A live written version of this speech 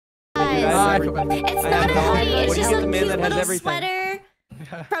everything. It's not a hoodie. It's just a cute little everything? sweater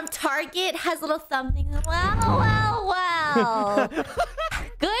from Target. Has a little something. Well.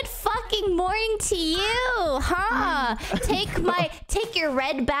 Good fucking morning to you, huh? Take your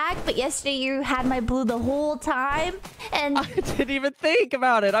red back, but yesterday you had my blue the whole time, and I didn't even think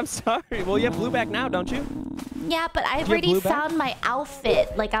about it. I'm sorry. Well, you have blue back now, don't you? Yeah, but I already found my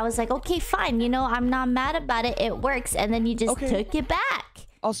outfit. Like, I was like, okay, fine. You know, I'm not mad about it. It works. And then you just took it back.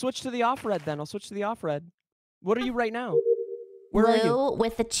 I'll switch to the off-red then. I'll switch to the off-red. What are you right now? Where are you? Blue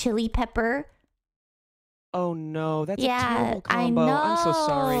with a chili pepper. Oh, no. That's a terrible combo. I know. I'm so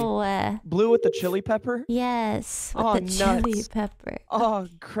sorry. Blue with the chili pepper? Yes, with the chili pepper. Oh,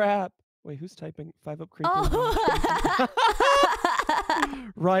 crap. Wait, who's typing? 5 Up Creepy. Oh.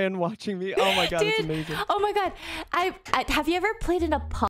 Ryan watching me. Oh, my God. Dude, it's amazing. Oh, my God. Have you ever played in a pub?